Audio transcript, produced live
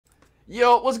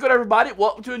Yo, what's good everybody?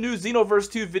 Welcome to a new Xenoverse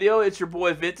 2 video. It's your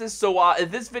boy Ventus. So in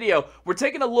this video, we're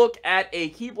taking a look at a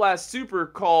Ki Blast Super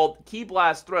called Ki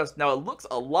Blast Thrust. Now it looks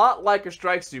a lot like a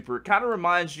Strike Super. It kind of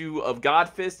reminds you of God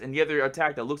Fist and the other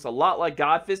attack that looks a lot like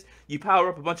God Fist. You power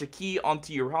up a bunch of Ki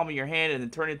onto your palm of your hand and then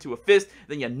turn it into a fist.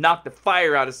 Then you knock the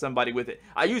fire out of somebody with it.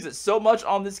 I use it so much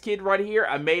on this kid right here,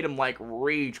 I made him like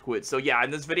rage quit. So yeah, in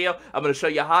this video, I'm going to show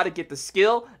you how to get the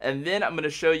skill, and then I'm going to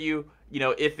show you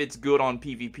if it's good on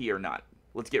PvP or not.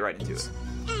 Let's get right into it.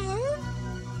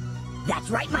 That's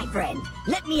right, my friend.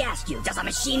 Let me ask you, does a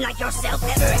machine like yourself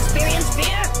ever experience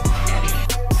fear?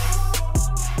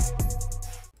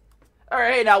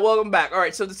 Alright, now welcome back.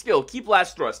 Alright, so the skill, Ki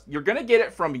Blast Thrust. You're gonna get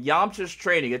it from Yamcha's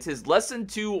training. It's his lesson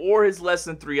 2 or his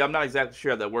lesson 3. I'm not exactly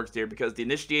sure how that works there because the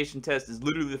initiation test is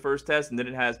literally the first test and then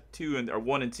it has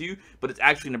 1 and 2, but it's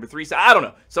actually number 3. So I don't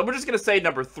know. So we're just gonna say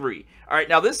number 3. Alright,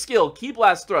 now this skill, Ki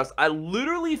Blast Thrust, I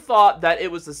literally thought that it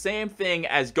was the same thing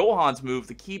as Gohan's move,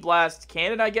 the Ki Blast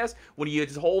Cannon, I guess, when he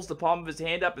just holds the palm of his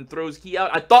hand up and throws Ki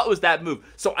out. I thought it was that move.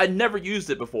 So I never used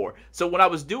it before. So when I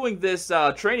was doing this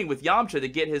training with Yamcha to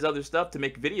get his other stuff to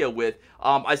make video with,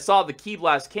 I saw the Ki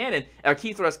Blast Cannon, or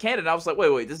Ki Thrust Cannon, and I was like,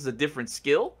 wait, this is a different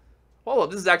skill? Hold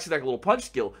up, this is actually like a little punch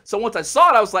skill. So once I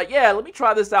saw it, I was like, yeah, let me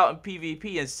try this out in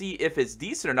PvP and see if it's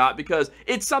decent or not, because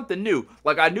it's something new.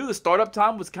 Like, I knew the startup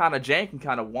time was kind of jank and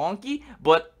kind of wonky,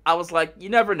 but I was like, you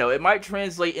never know. It might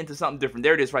translate into something different.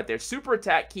 There it is right there. Super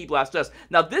Attack Ki Blast Thrust.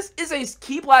 Now, this is a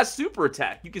Ki Blast Super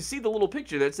Attack. You can see the little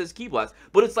picture that says Ki Blast,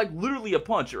 but it's like literally a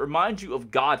punch. It reminds you of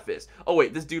God Fist. Oh,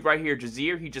 wait, this dude right here,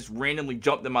 Jazeer, he just randomly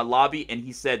jumped in my lobby, and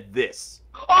he said this.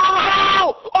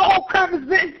 Oh! Oh, crap, it's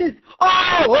Ventus!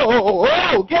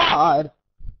 Oh, God!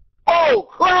 Oh,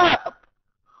 crap!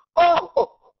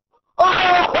 Oh,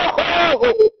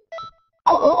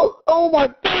 my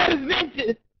God, it's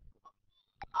Ventus!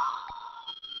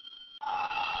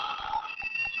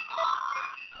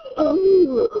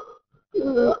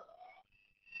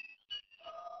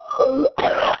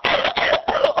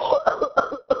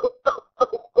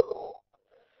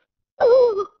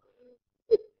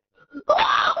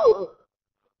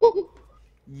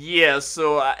 Yeah,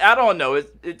 so I don't know.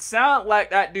 It sounded like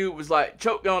that dude was like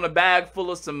choking on a bag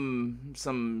full of some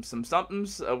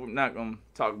somethings. We're not gonna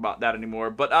talk about that anymore.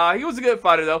 But he was a good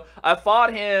fighter though. I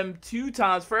fought him 2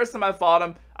 times. First time I fought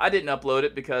him, I didn't upload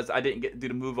it because I didn't get to do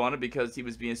the move on it because he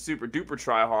was being super duper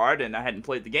try hard and I hadn't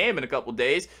played the game in a couple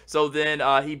days. So then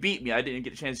he beat me. I didn't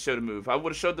get a chance to show the move. If I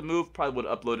would have showed the move, probably would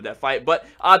have uploaded that fight. But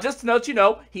just to let you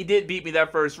know, he did beat me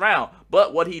that first round.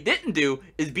 But what he didn't do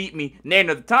is beat me name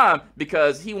of the time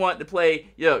because he wanted to play,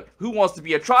 Who Wants to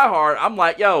Be a Tryhard. I'm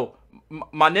like, yo,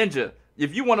 my ninja,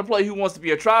 if you want to play Who Wants to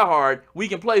Be a Tryhard, we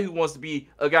can play Who Wants to Be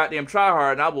a goddamn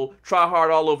Tryhard, and I will try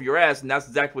hard all over your ass, and that's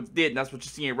exactly what it did, and that's what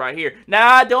you're seeing right here.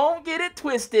 Now, don't get it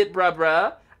twisted,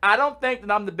 bruh. I don't think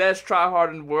that I'm the best tryhard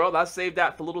in the world. I saved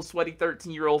that for little sweaty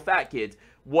 13-year-old fat kids.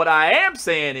 What I am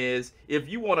saying is, if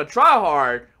you want to try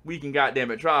hard, we can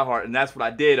goddamn it try hard, and that's what I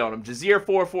did on him.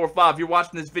 Jazeer445, if you're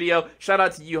watching this video, shout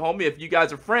out to you, homie. If you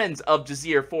guys are friends of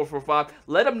Jazeer445,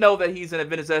 let him know that he's in a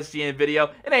Ventus SGN video.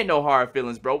 It ain't no hard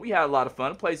feelings, bro. We had a lot of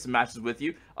fun. Played some matches with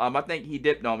you. I think he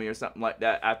dipped on me or something like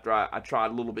that after I tried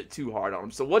a little bit too hard on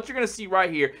him. So what you're going to see right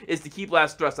here is the Ki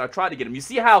Blast Thrust. I tried to get him. You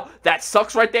see how that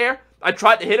sucks right there? I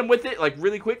tried to hit him with it, like,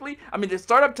 really quickly. I mean, the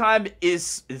startup time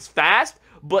is fast,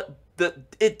 but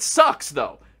it sucks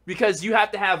though, because you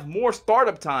have to have more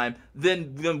startup time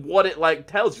than what it like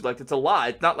tells you. Like, it's a lie.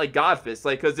 It's not like God Fist.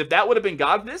 Like, because if that would have been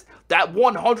God Fist, that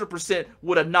 100%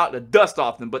 would have knocked the dust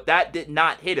off them, but that did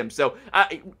not hit him. So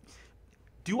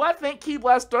do I think Ki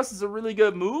Blast Thrust is a really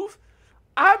good move?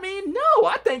 I mean, no,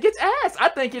 I think it's ass. I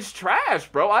think it's trash,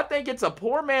 bro. I think it's a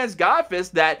poor man's God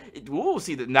Fist that,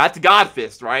 not the God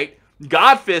Fist, right?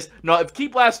 God Fist, no, if Ki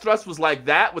Blast Thrust was like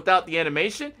that without the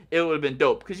animation, it would have been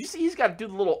dope. Because you see, he's got to do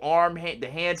the little the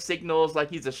hand signals like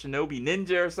he's a shinobi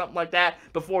ninja or something like that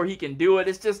before he can do it.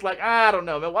 It's just like, I don't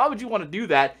know, man. Why would you want to do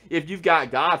that if you've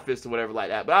got God Fist or whatever like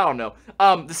that? But I don't know.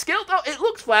 The skill, though, it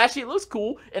looks flashy, it looks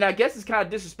cool, and I guess it's kind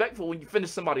of disrespectful when you finish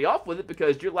somebody off with it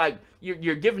because you're like,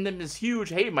 you're giving them this huge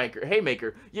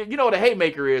haymaker. You know what a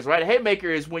haymaker is, right? A haymaker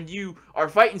is when you are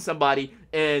fighting somebody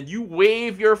and you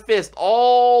wave your fist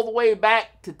all the way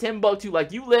back to Timbuktu,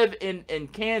 like you live in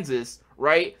Kansas,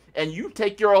 right? And you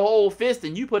take your whole fist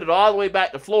and you put it all the way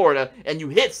back to Florida and you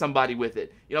hit somebody with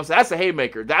it. So that's a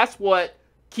haymaker. That's what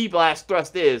Ki Blast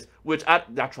Thrust is, which I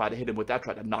tried to hit him with. I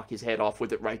tried to knock his head off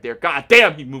with it right there. God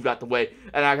damn, he moved out the way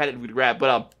and I had it with the grab.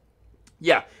 But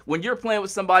Yeah, when you're playing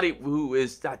with somebody who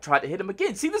is, I tried to hit him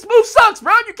again. See, this move sucks,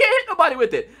 bro. You can't hit nobody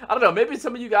with it. I don't know. Maybe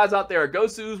some of you guys out there are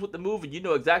go-tos with the move and you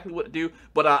know exactly what to do.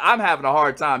 But I'm having a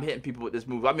hard time hitting people with this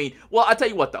move. I mean, well, I tell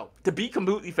you what, though. To be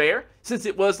completely fair, since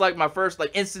it was like my first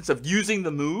like instance of using the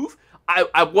move,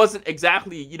 I wasn't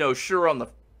exactly, you know, sure on the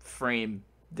frame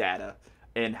data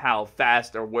and how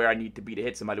fast or where I need to be to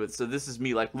hit somebody with. So this is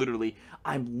me, like, literally,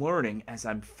 I'm learning as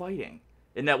I'm fighting.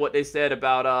 Isn't that what they said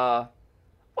about,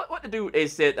 What the dude they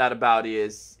said that about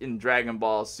is in Dragon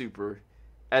Ball Super,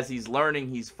 as he's learning,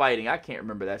 he's fighting. I can't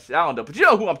remember that shit. I don't know, but you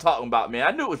know who I'm talking about, man.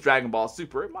 I knew it was Dragon Ball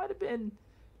Super. It might have been,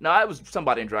 no, it was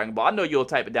somebody in Dragon Ball. I know you'll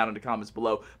type it down in the comments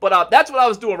below. But that's what I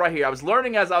was doing right here. I was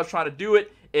learning as I was trying to do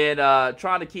it and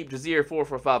trying to keep Jazeer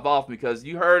 445 off because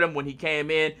you heard him when he came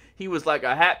in. He was like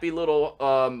a happy little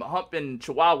humping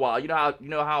chihuahua. You know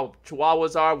how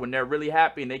chihuahuas are when they're really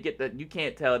happy and they get that. You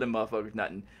can't tell them motherfuckers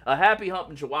nothing. A happy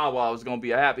humping chihuahua is gonna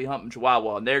be a happy humping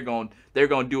chihuahua, and they're gonna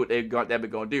do what they've been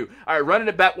gonna do. All right, running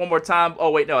it back one more time.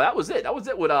 Oh wait, no, that was it. That was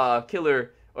it with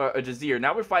Killer or Jazeer.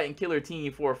 Now we're fighting Killer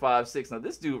Team 456. Now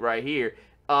this dude right here.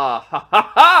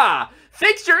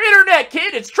 Fix your internet,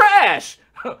 kid. It's trash.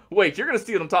 Wait, you're going to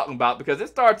see what I'm talking about because it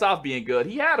starts off being good.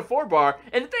 He had a 4-bar,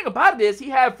 and the thing about it is he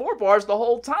had 4 bars the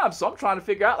whole time, so I'm trying to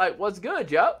figure out, like, what's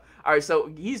good, yo? All right,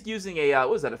 so he's using a,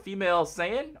 what is that, a female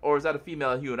Saiyan, or is that a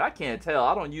female human? I can't tell.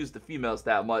 I don't use the females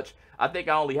that much. I think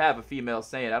I only have a female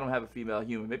Saiyan. I don't have a female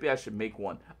human. Maybe I should make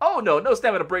one. Oh, no, no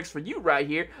stamina breaks for you right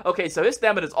here. Okay, so his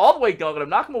stamina is all the way gone. I'm going to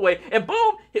knock him away, and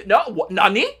boom, no, what,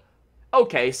 nani?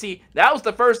 Okay, see, that was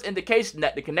the first indication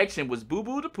that the connection was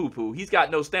boo-boo to poo-poo. He's got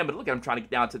no stamina. Look at him trying to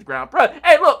get down to the ground. Bro,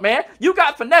 hey, look, man, you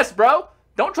got finesse, bro.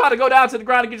 Don't try to go down to the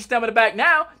ground and get your stamina back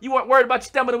now. You weren't worried about your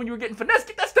stamina when you were getting finesse.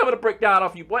 Get that stamina breakdown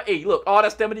off you, boy. Hey, look, all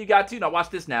that stamina you got, too. Now, watch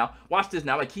this now. Watch this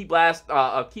now. Like, key blast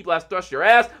thrust your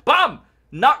ass. Bomb!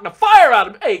 Knock the fire out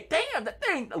of him. Hey, damn, that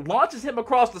thing launches him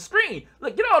across the screen.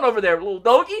 Look, get on over there, little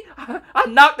doggy. I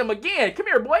knocked him again. Come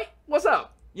here, boy. What's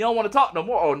up? You don't want to talk no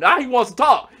more. Oh, now he wants to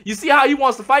talk. You see how he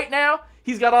wants to fight now?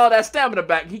 He's got all that stamina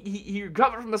back. He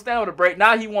recovered from the stamina break.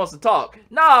 Now he wants to talk.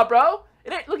 Nah, bro.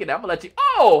 It ain't. Look at that. I'm going to let you.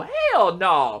 Oh, hell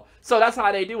no. So that's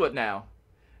how they do it now.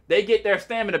 They get their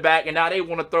stamina back, and now they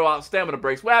want to throw out stamina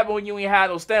breaks. What happened when you ain't had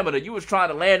no stamina? You was trying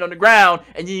to land on the ground,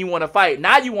 and you didn't want to fight.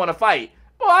 Now you want to fight.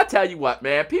 Boy, I tell you what,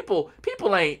 man. People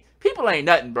ain't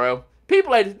nothing, bro.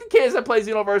 People like the kids that play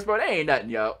Xenoverse, bro, they ain't nothing,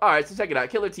 yo. All right, so check it out.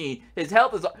 Killer Teen, his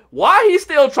health is. Why he's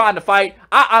still trying to fight?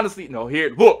 I honestly no.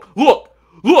 Here, look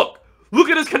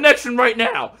at his connection right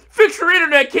now. Fix your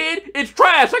internet, kid. It's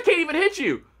trash. I can't even hit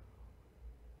you.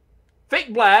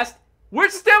 Fake blast.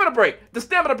 Where's the stamina break? The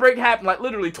stamina break happened like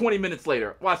literally 20 minutes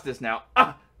later. Watch this now.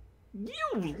 You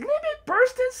limit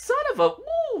bursting son of a.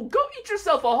 Ooh, go eat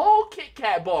yourself a whole Kit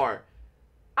Kat bar.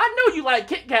 I know you like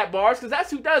Kit Kat bars, because that's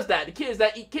who does that. The kids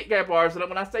that eat Kit Kat bars, and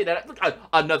when I say that, look,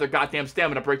 another goddamn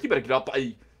stamina break. You better get up.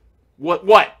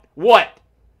 What?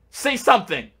 Say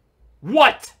something.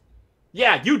 What?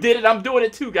 Yeah, you did it. I'm doing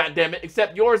it too, goddammit.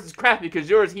 Except yours is crappy, because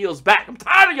yours heals back. I'm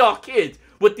tired of y'all kids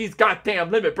with these goddamn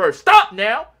limit bursts. Stop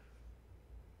now.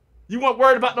 You weren't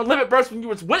worried about no limit bursts when you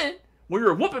was winning, when you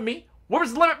were whooping me. Where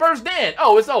was the limit burst then?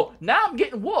 Oh, now I'm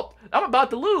getting whooped. I'm about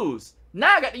to lose.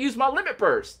 Now I got to use my limit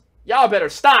burst. Y'all better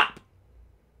stop.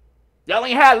 Y'all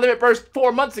ain't had limit burst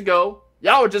 4 months ago.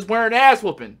 Y'all were just wearing ass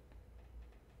whooping.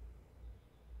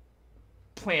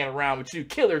 Playing around with you,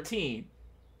 Killer Teen.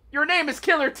 Your name is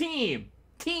Killer Teen.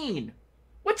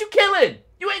 What you killing?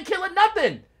 You ain't killing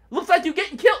nothing. Looks like you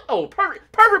getting killed. Oh,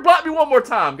 Perfect block me one more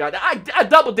time, God. I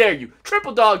double dare you.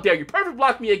 Triple dog dare you. Perfect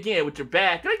block me again with your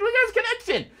back. Look at his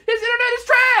connection. His internet is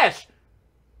trash.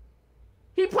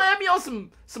 He playing me on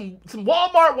some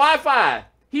Walmart Wi-Fi.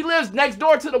 He lives next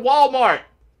door to the Walmart,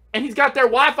 and he's got their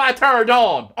Wi-Fi turned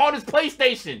on his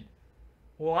PlayStation.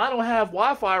 Well, I don't have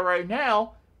Wi-Fi right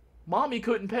now. Mommy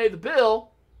couldn't pay the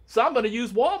bill, so I'm going to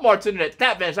use Walmart's internet.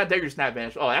 Snap vanish. I dare you to snap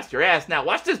vanish. Oh, that's your ass now.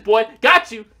 Watch this, boy.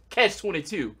 Got you. Catch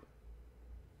 22.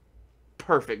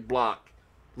 Perfect block.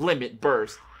 Limit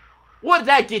burst. What did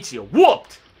that get you?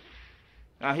 Whooped.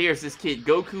 Now here's this kid,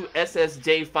 Goku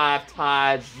SSJ5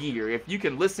 Tajir. If you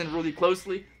can listen really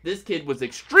closely, this kid was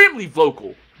extremely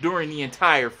vocal during the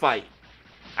entire fight.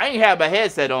 I ain't had my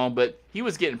headset on, but he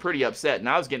was getting pretty upset, and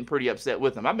I was getting pretty upset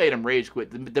with him. I made him rage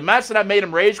quit. The match that I made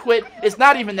him rage quit, it's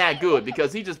not even that good,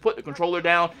 because he just put the controller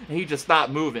down, and he just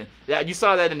stopped moving. Yeah, you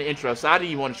saw that in the intro, so I didn't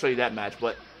even want to show you that match,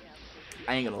 but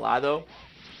I ain't gonna lie, though.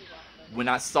 When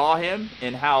I saw him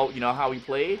and how he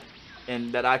played,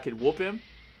 and that I could whoop him,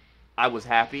 I was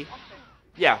happy.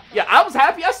 Yeah, I was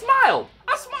happy. I smiled.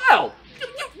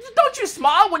 don't you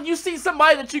smile when you see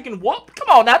somebody that you can whoop? Come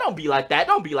on now, don't be like that.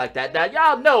 Don't be like that. Now,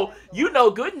 y'all know, you know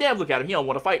good and damn, look at him. He don't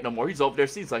want to fight no more. He's over there.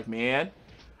 He's like, man,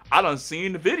 I done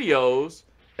seen the videos,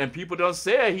 and people done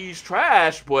said he's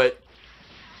trash, but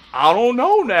I don't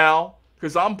know now,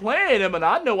 because I'm playing him, and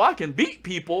I know I can beat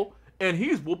people, and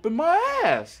he's whooping my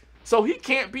ass. So he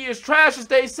can't be as trash as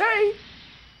they say.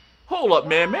 Hold up,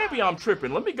 man. Maybe I'm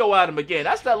tripping. Let me go at him again.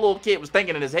 That's that little kid was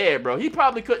thinking in his head, bro. He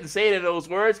probably couldn't say any of those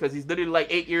words because he's literally like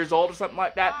 8 years old or something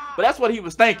like that. But that's what he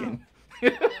was thinking.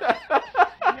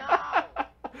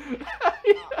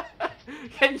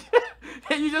 Can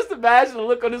you just imagine the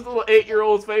look on this little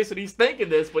 8-year-old's face, and he's thinking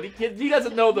this, but he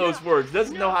doesn't know those words. He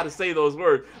doesn't know how to say those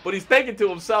words. But he's thinking to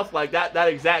himself like that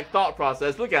exact thought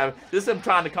process. Look at him. This is him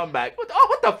trying to come back. What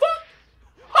the fuck?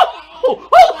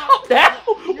 Oh, now.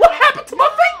 What happened to my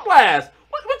fake blast?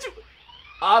 What you...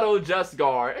 Auto just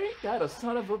guard. Ain't that a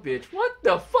son of a bitch? What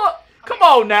the fuck? Come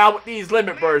on now with these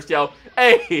limit bursts, yo.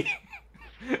 Hey.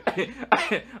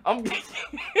 I'm... Wait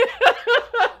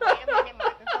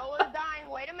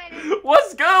a minute.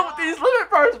 What's good with these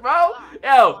limit bursts, bro?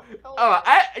 Yo,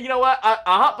 you know what? I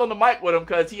hopped on the mic with him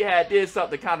because he did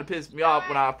something that kind of pissed me off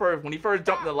when he first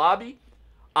jumped in the lobby.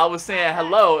 I was saying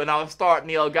hello, and I was starting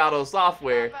the Elgato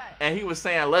software, and he was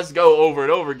saying let's go over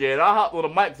and over again. I hopped on the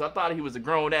mic because I thought he was a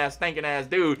grown-ass, stinking-ass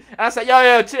dude. And I said,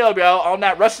 yo, chill, bro. On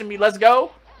that rushing me, let's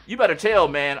go. You better chill,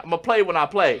 man. I'm going to play when I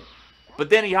play. But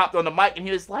then he hopped on the mic, and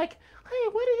he was like, hey,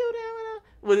 what are you doing?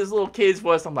 With his little kid's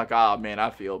voice. I'm like, oh, man, I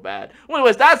feel bad. Well,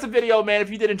 anyways, that's the video, man. If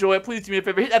you did enjoy it, please do me a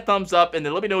favor. Hit that thumbs up, and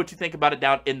then let me know what you think about it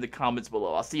down in the comments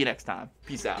below. I'll see you next time.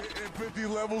 Peace out. 50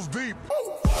 levels deep.